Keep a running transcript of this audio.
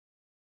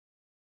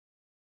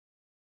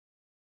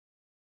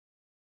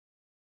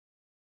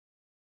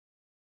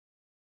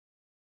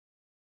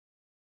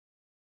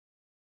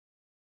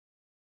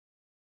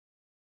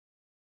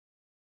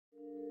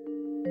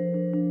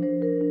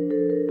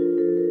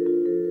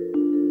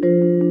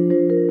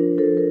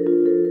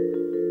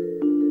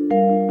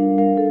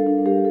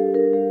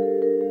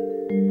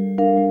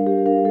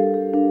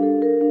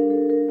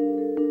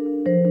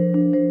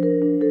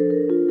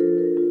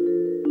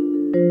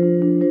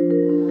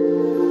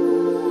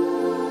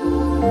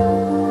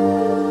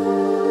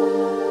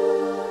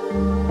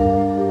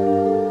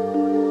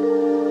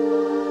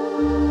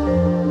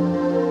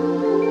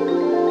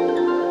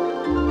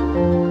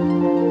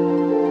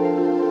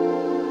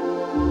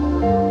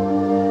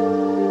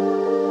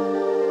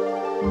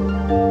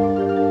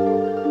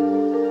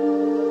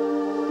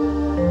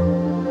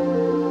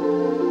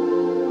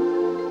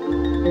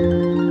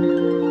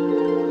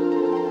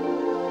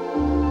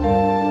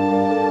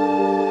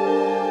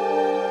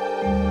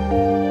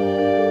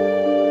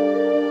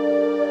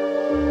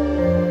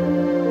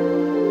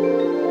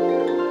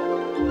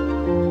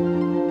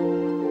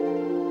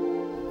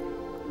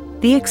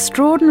The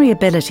extraordinary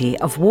ability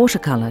of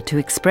watercolour to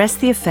express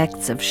the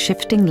effects of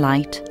shifting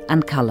light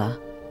and colour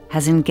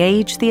has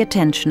engaged the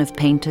attention of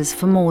painters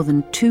for more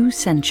than 2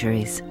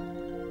 centuries.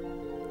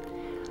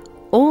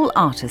 All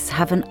artists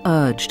have an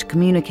urge to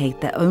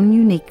communicate their own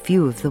unique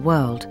view of the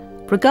world,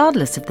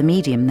 regardless of the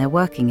medium they're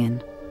working in.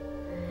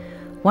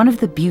 One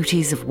of the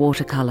beauties of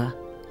watercolour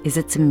is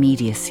its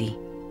immediacy.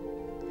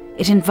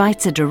 It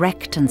invites a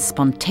direct and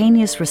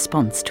spontaneous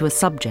response to a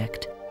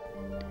subject.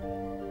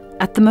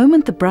 At the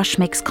moment the brush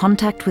makes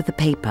contact with the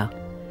paper,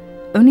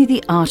 only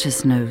the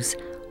artist knows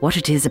what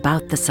it is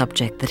about the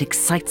subject that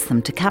excites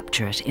them to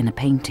capture it in a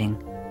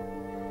painting.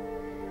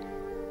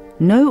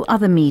 No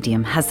other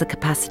medium has the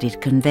capacity to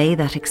convey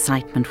that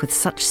excitement with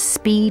such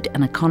speed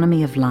and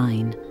economy of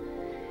line.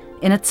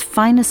 In its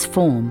finest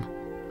form,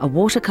 a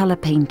watercolour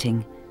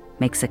painting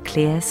makes a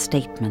clear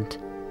statement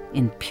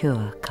in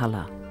pure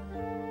colour.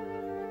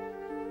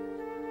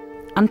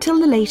 Until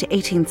the late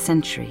 18th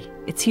century,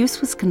 its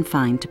use was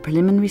confined to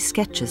preliminary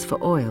sketches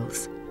for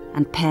oils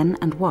and pen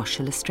and wash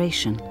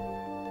illustration.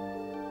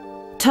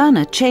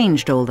 Turner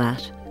changed all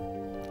that.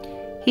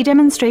 He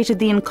demonstrated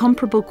the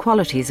incomparable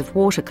qualities of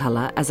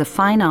watercolour as a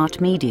fine art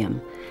medium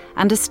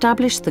and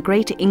established the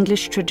great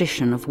English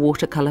tradition of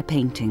watercolour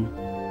painting.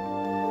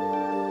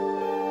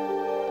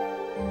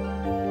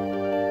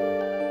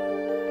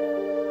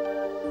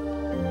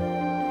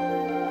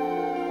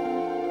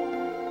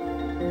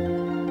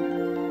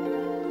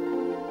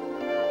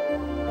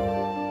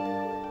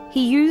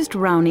 He used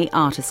Rowney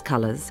artist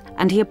colours,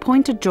 and he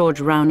appointed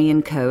George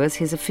Rowney & Co. as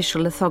his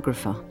official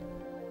lithographer.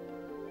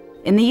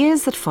 In the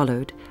years that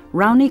followed,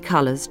 Rowney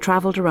colours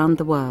travelled around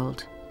the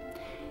world.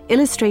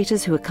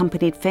 Illustrators who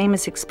accompanied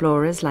famous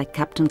explorers like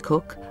Captain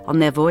Cook on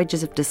their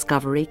voyages of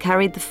discovery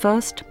carried the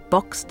first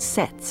boxed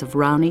sets of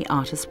Rowney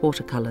artist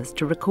watercolours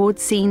to record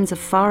scenes of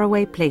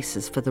faraway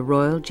places for the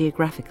Royal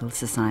Geographical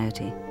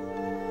Society.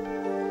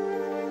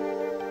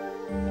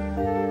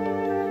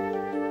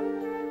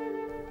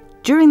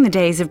 During the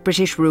days of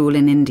British rule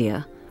in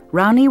India,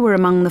 Rowney were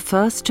among the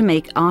first to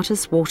make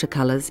artists'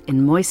 watercolours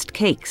in moist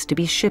cakes to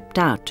be shipped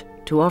out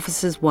to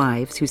officers'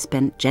 wives who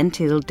spent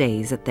genteel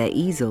days at their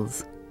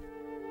easels.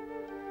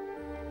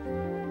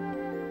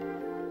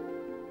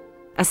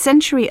 A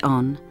century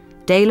on,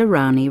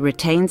 Daler-Rowney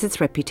retains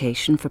its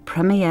reputation for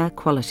premier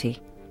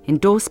quality,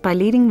 endorsed by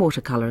leading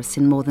watercolourists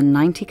in more than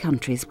 90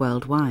 countries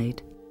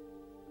worldwide.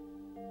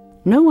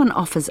 No one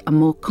offers a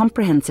more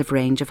comprehensive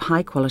range of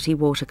high-quality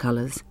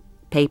watercolours,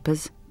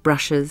 papers,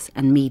 brushes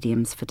and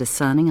mediums for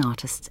discerning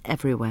artists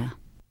everywhere.